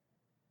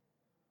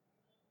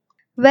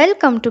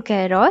Welcome to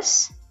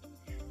Kairos.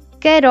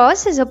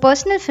 Kairos is a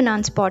personal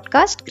finance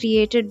podcast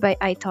created by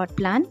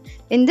iThoughtPlan.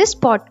 In this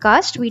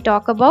podcast, we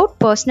talk about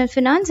personal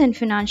finance and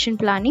financial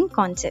planning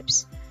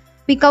concepts.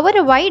 We cover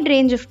a wide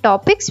range of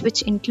topics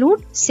which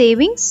include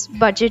savings,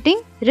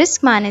 budgeting,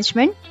 risk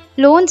management,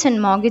 loans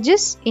and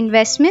mortgages,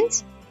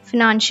 investments,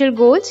 financial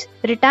goals,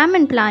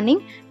 retirement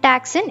planning,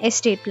 tax and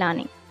estate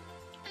planning.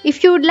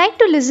 If you would like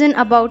to listen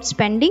about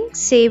spending,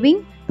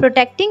 saving,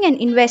 protecting and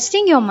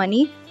investing your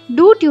money,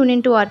 do tune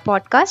into our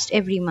podcast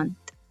every month.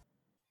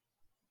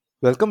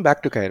 Welcome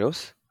back to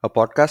Kairos, a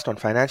podcast on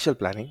financial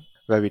planning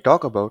where we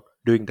talk about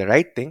doing the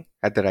right thing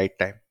at the right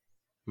time.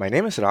 My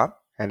name is Ram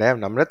and I have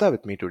Namrata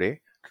with me today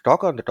to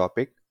talk on the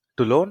topic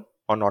to loan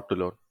or not to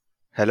loan.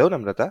 Hello,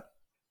 Namrata.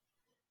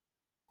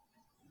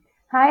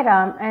 Hi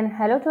Ram, and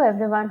hello to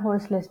everyone who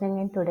is listening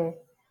in today.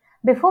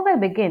 Before we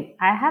begin,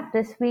 I have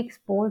this week's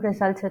poll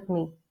results with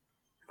me.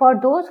 For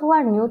those who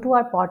are new to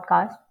our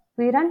podcast,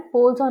 we run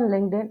polls on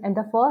LinkedIn in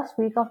the first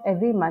week of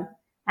every month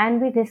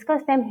and we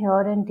discuss them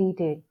here in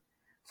detail.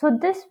 So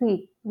this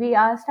week, we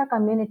asked our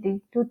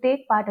community to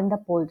take part in the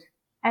polls,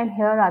 and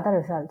here are the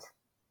results.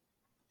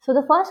 So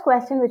the first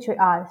question which we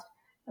asked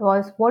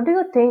was, what do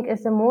you think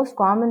is the most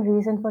common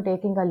reason for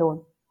taking a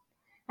loan?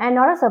 And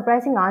not a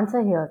surprising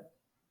answer here.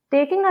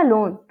 Taking a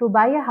loan to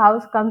buy a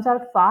house comes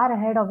out far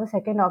ahead of the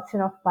second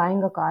option of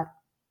buying a car.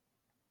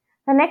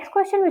 The next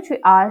question which we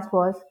asked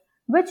was,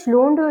 which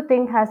loan do you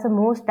think has the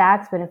most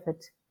tax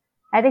benefits?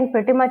 I think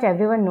pretty much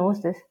everyone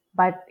knows this,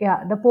 but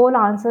yeah, the poll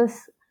answers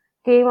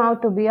came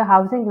out to be a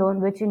housing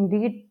loan, which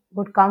indeed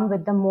would come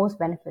with the most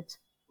benefits.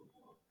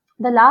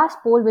 The last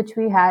poll which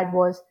we had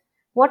was,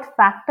 what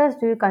factors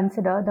do you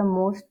consider the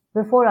most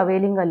before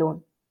availing a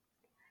loan?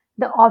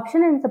 The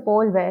options in the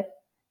poll were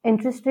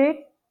interest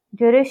rate,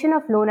 duration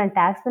of loan and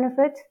tax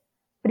benefits,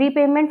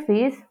 prepayment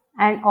fees,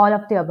 and all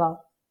of the above.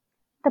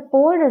 The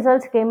poll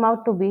results came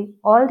out to be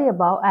all the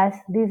above, as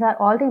these are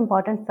all the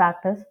important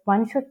factors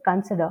one should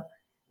consider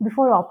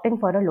before opting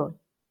for a loan.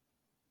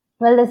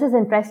 Well, this is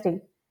interesting.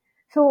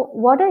 So,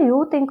 what do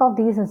you think of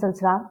these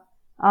results, Ram?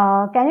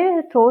 Can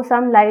you throw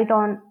some light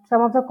on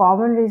some of the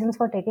common reasons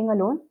for taking a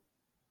loan?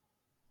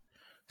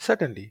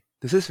 Certainly,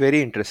 this is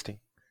very interesting.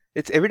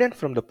 It's evident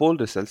from the poll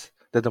results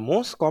that the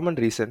most common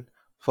reason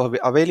for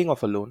availing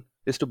of a loan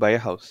is to buy a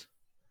house.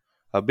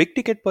 A big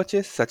ticket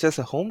purchase, such as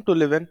a home to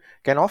live in,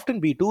 can often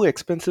be too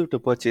expensive to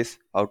purchase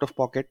out of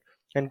pocket,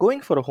 and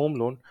going for a home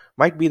loan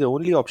might be the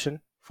only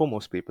option for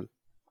most people.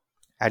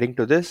 Adding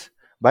to this,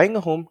 buying a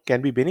home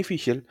can be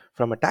beneficial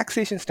from a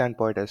taxation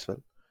standpoint as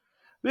well.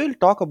 We will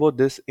talk about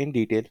this in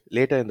detail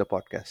later in the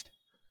podcast.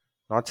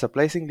 Not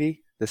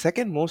surprisingly, the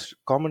second most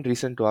common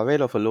reason to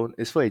avail of a loan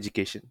is for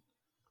education.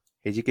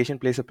 Education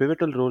plays a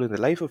pivotal role in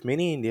the life of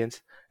many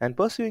Indians, and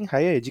pursuing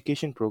higher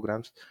education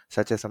programs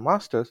such as a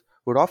master's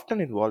would often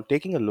involve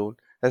taking a loan,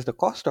 as the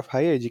cost of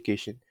higher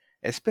education,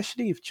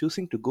 especially if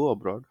choosing to go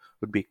abroad,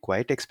 would be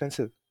quite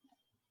expensive.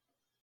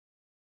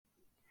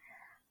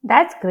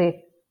 That's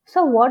great.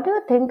 So, what do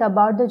you think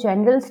about the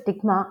general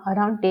stigma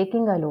around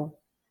taking a loan?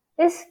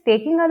 Is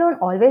taking a loan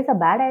always a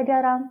bad idea,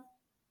 Ram?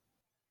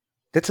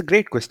 That's a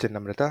great question,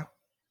 Namrata.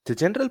 The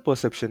general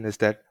perception is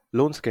that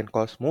loans can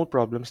cause more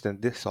problems than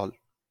they solve.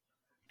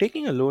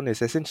 Taking a loan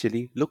is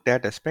essentially looked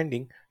at as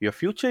spending your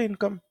future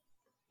income.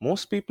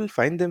 Most people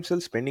find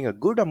themselves spending a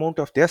good amount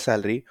of their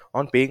salary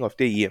on paying off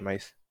their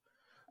EMIs.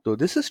 Though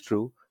this is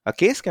true, a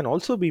case can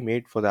also be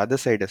made for the other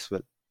side as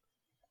well.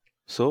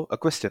 So, a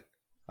question: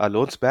 are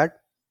loans bad?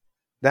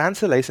 The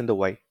answer lies in the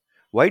why.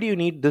 Why do you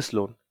need this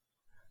loan?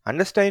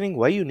 Understanding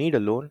why you need a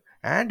loan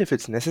and if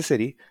it's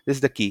necessary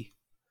is the key.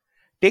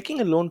 Taking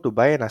a loan to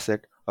buy an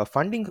asset or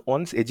funding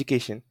one's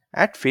education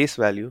at face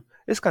value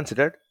is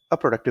considered a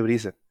productive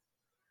reason.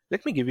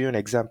 Let me give you an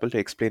example to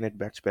explain it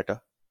much better.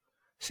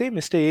 Say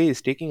Mr. A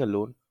is taking a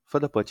loan for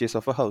the purchase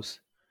of a house.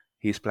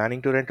 He is planning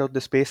to rent out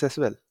the space as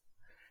well.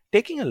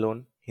 Taking a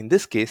loan, in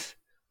this case,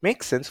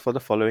 makes sense for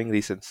the following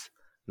reasons.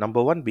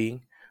 Number one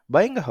being,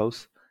 buying a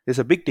house is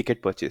a big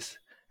ticket purchase,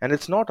 and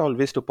it's not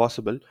always too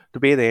possible to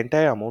pay the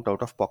entire amount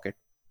out of pocket.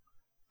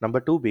 Number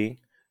two being,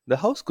 the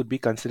house could be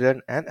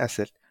considered an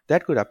asset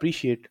that could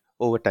appreciate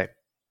over time.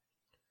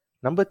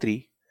 Number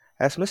three,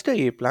 as Mr.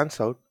 A plans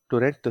out to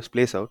rent this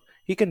place out,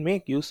 he can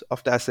make use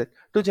of the asset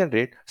to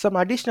generate some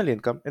additional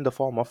income in the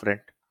form of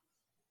rent.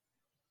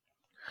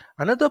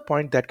 Another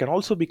point that can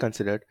also be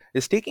considered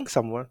is taking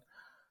someone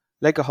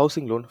like a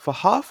housing loan for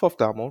half of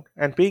the amount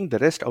and paying the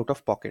rest out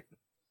of pocket.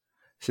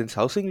 Since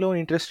housing loan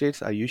interest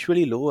rates are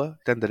usually lower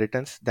than the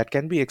returns that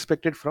can be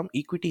expected from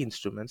equity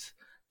instruments,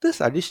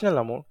 this additional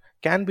amount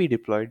can be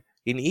deployed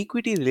in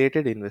equity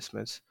related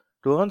investments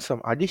to earn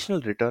some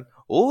additional return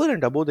over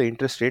and above the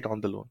interest rate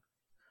on the loan.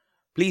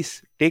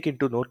 Please take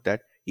into note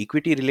that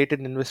equity related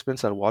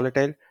investments are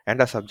volatile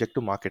and are subject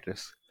to market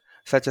risk,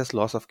 such as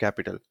loss of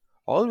capital.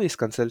 Always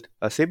consult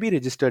a SEBI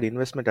registered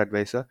investment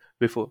advisor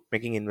before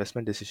making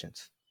investment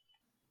decisions.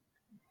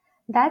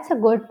 That's a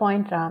good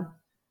point, Ram.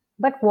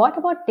 But what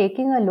about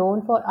taking a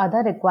loan for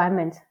other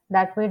requirements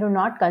that we do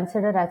not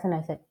consider as an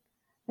asset?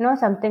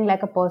 Something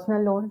like a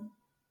personal loan?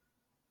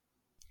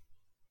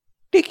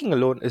 Taking a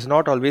loan is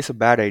not always a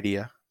bad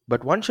idea,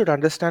 but one should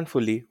understand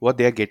fully what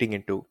they are getting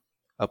into.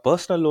 A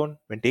personal loan,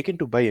 when taken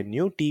to buy a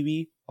new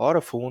TV or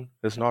a phone,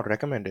 is not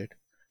recommended,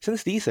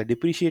 since these are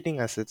depreciating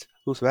assets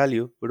whose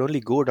value would only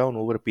go down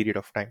over a period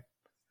of time.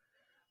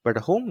 But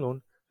a home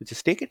loan, which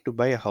is taken to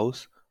buy a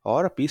house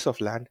or a piece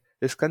of land,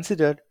 is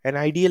considered an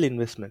ideal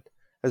investment,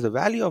 as the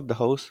value of the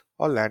house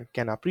or land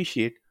can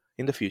appreciate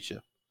in the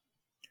future.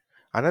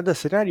 Another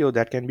scenario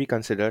that can be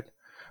considered,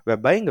 where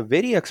buying a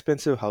very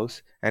expensive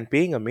house and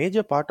paying a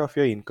major part of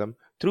your income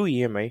through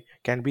EMI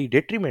can be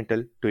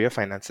detrimental to your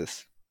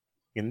finances.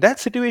 In that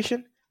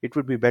situation, it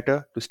would be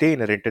better to stay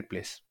in a rented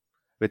place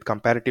with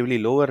comparatively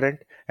lower rent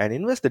and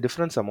invest the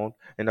difference amount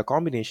in a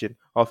combination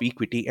of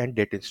equity and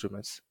debt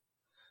instruments,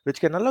 which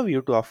can allow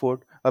you to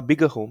afford a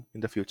bigger home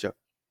in the future.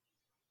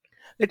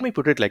 Let me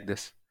put it like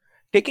this.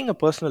 Taking a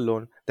personal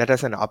loan that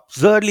has an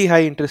absurdly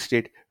high interest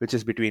rate, which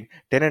is between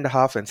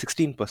 10.5 and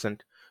 16%,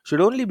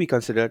 should only be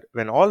considered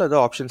when all other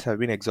options have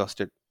been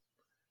exhausted.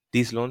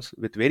 These loans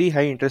with very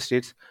high interest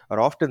rates are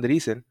often the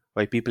reason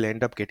why people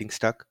end up getting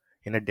stuck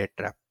in a debt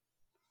trap.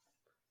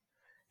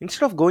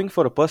 Instead of going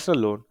for a personal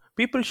loan,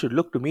 people should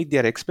look to meet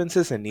their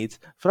expenses and needs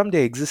from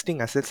their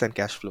existing assets and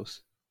cash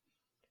flows.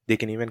 They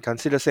can even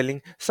consider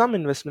selling some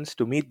investments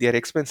to meet their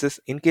expenses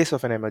in case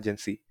of an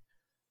emergency.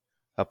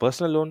 A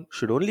personal loan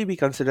should only be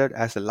considered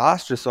as a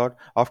last resort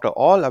after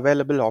all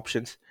available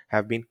options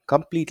have been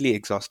completely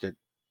exhausted.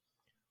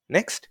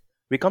 Next,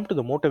 we come to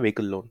the motor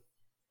vehicle loan.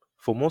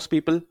 For most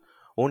people,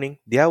 owning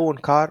their own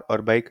car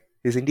or bike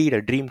is indeed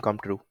a dream come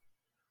true.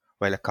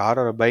 While a car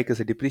or a bike is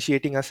a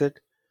depreciating asset,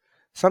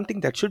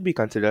 something that should be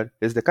considered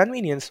is the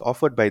convenience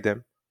offered by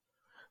them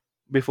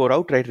before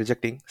outright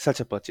rejecting such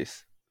a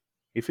purchase.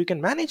 If you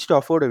can manage to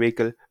afford a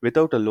vehicle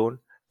without a loan,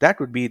 that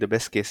would be the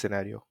best case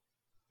scenario.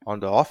 On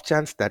the off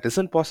chance that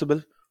isn't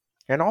possible,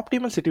 an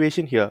optimal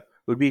situation here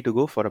would be to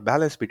go for a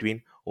balance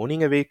between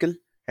owning a vehicle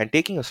and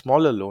taking a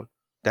smaller loan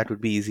that would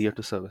be easier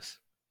to service.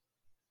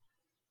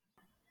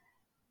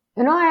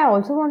 I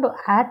also want to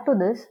add to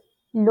this,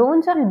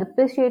 loans on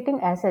depreciating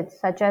assets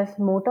such as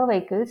motor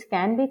vehicles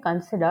can be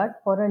considered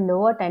for a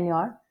lower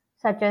tenure,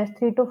 such as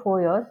 3 to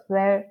 4 years,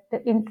 where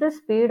the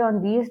interest paid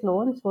on these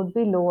loans would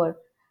be lower.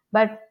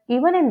 But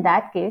even in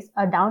that case,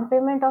 a down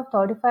payment of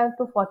 35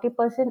 to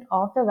 40%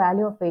 of the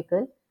value of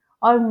vehicle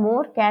or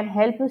more can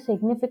help you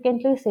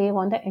significantly save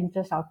on the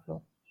interest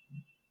outflow.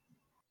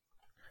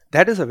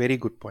 That is a very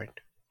good point.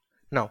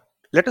 Now,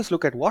 let us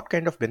look at what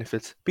kind of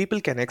benefits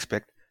people can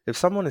expect if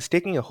someone is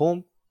taking a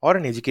home or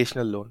an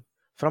educational loan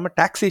from a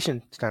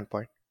taxation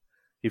standpoint.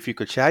 If you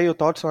could share your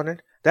thoughts on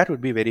it, that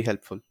would be very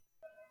helpful.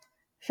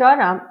 Sure,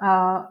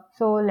 Ram.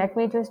 So let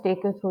me just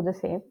take you through the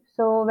same.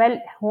 So, well,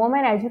 home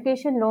and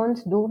education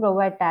loans do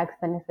provide tax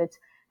benefits,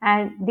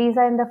 and these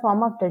are in the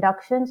form of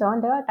deductions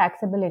on the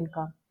taxable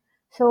income.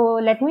 So,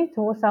 let me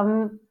throw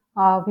some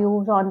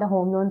views on the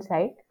home loan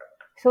side.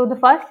 So, the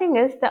first thing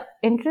is the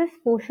interest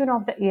portion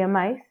of the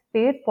EMIs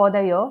paid for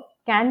the year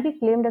can be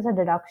claimed as a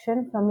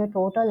deduction from your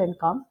total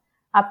income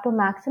up to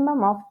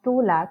maximum of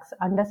 2 lakhs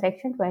under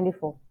Section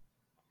 24.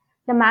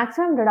 The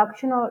maximum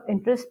deduction or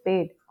interest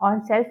paid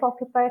on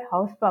self-occupied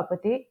house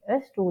property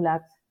is 2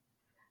 lakhs.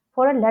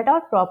 For a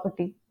let-out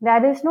property,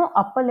 there is no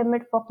upper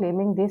limit for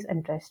claiming this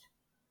interest.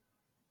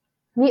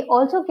 We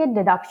also get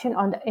deduction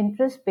on the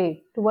interest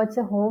paid towards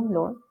a home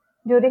loan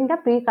during the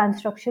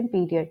pre-construction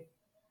period.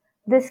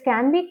 This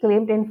can be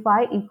claimed in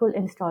 5 equal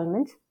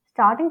installments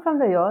starting from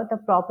the year the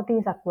property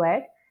is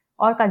acquired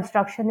or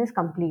construction is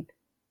complete.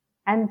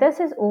 And this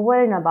is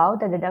over and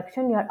above the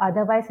deduction you are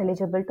otherwise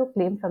eligible to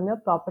claim from your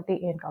property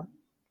income.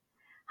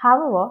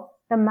 However,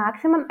 the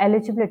maximum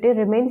eligibility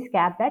remains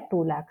capped at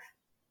 2 lakhs.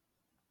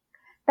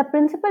 The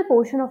principal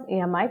portion of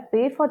EMI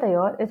paid for the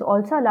year is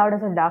also allowed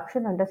as a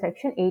deduction under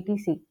Section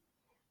 80C.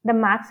 The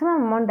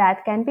maximum amount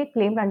that can be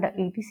claimed under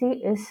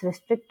 80C is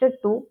restricted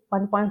to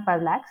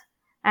 1.5 lakhs,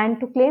 and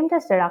to claim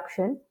this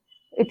deduction,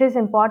 it is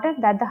important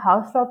that the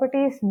house property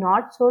is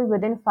not sold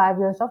within 5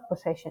 years of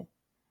possession.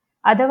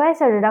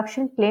 Otherwise, a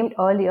deduction claimed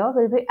earlier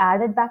will be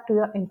added back to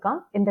your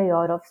income in the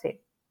year of sale.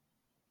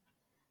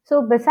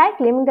 So, beside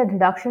claiming the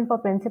deduction for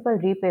principal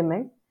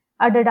repayment,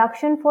 a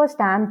deduction for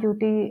stamp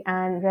duty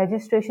and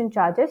registration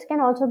charges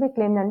can also be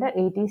claimed under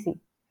ATC,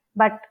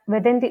 but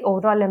within the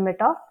overall limit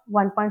of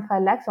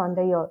 1.5 lakhs on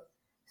the year.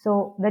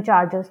 So, the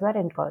charges were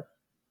incurred.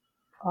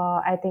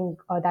 I think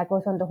that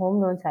was on the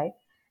home loan side.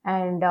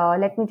 And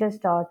let me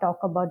just talk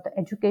about the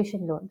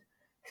education loans.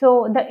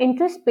 So, the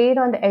interest paid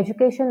on the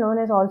education loan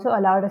is also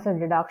allowed as a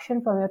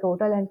deduction from your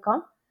total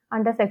income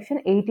under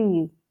Section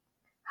 80E.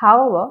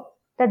 However,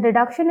 the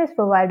deduction is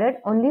provided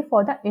only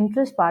for the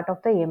interest part of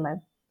the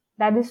EMI.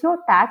 There is no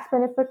tax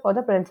benefit for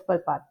the principal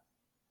part.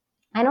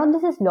 I know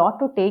this is a lot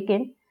to take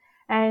in,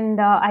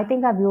 and I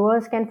think our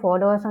viewers can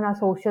follow us on our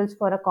socials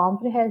for a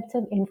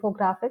comprehensive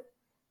infographic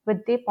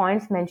with the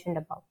points mentioned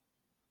above.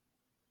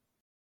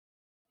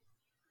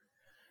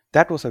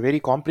 That was a very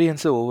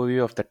comprehensive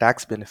overview of the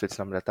tax benefits,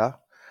 Namrata.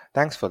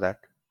 Thanks for that.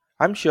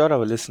 I'm sure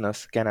our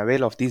listeners can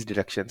avail of these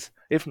deductions,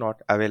 if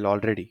not avail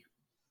already.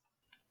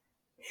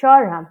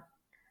 Sure, Ram.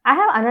 I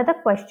have another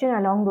question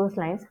along those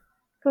lines.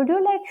 Could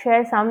you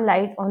share some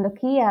light on the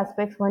key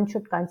aspects one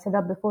should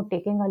consider before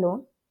taking a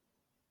loan?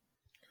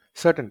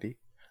 Certainly,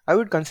 I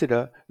would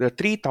consider the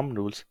three thumb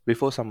rules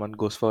before someone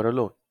goes for a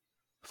loan.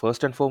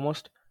 First and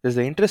foremost is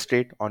the interest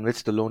rate on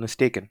which the loan is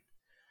taken.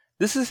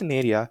 This is an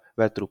area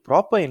where, through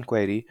proper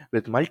inquiry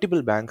with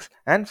multiple banks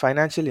and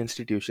financial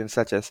institutions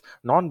such as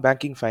non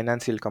banking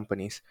financial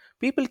companies,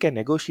 people can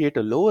negotiate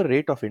a lower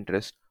rate of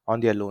interest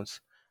on their loans,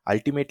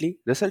 ultimately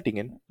resulting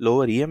in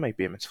lower EMI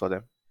payments for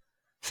them.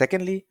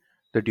 Secondly,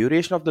 the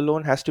duration of the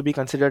loan has to be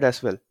considered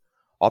as well.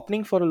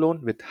 Opting for a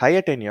loan with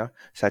higher tenure,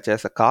 such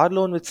as a car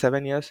loan with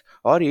 7 years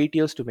or 8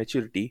 years to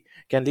maturity,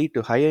 can lead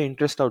to higher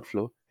interest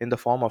outflow in the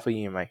form of a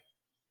EMI.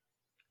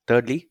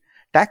 Thirdly,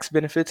 tax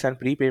benefits and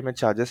prepayment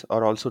charges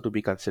are also to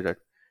be considered.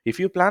 If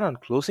you plan on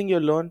closing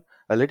your loan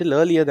a little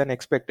earlier than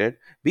expected,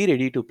 be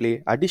ready to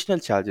pay additional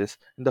charges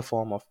in the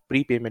form of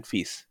prepayment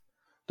fees.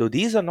 Though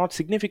these are not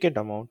significant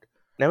amount,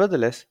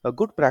 nevertheless, a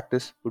good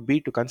practice would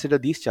be to consider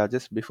these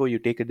charges before you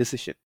take a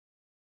decision.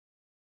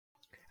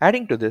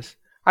 Adding to this,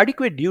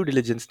 adequate due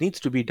diligence needs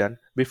to be done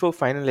before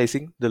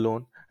finalizing the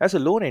loan, as a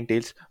loan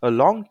entails a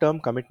long term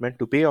commitment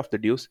to pay off the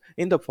dues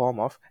in the form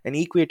of an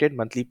equated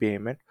monthly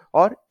payment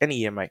or an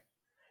EMI.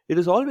 It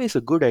is always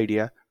a good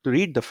idea to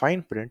read the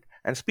fine print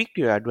and speak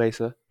to your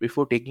advisor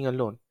before taking a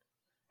loan.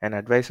 An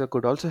advisor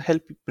could also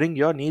help bring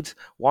your needs,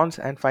 wants,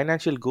 and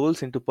financial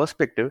goals into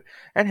perspective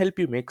and help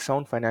you make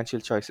sound financial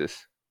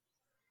choices.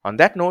 On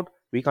that note,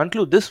 we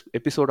conclude this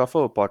episode of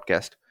our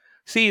podcast.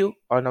 See you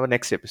on our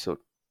next episode.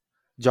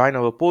 Join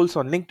our polls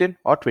on LinkedIn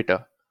or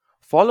Twitter.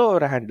 Follow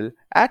our handle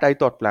at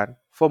iThoughtPlan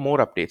for more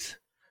updates.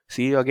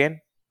 See you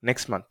again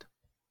next month.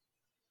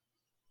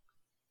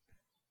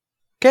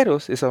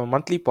 Keros is our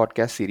monthly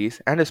podcast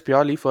series and is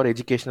purely for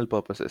educational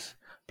purposes.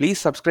 Please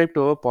subscribe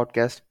to our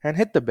podcast and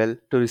hit the bell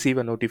to receive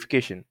a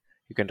notification.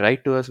 You can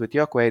write to us with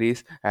your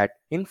queries at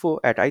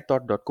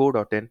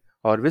info@ithought.co.in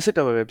or visit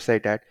our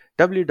website at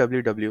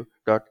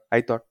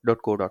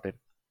www.ithought.co.in.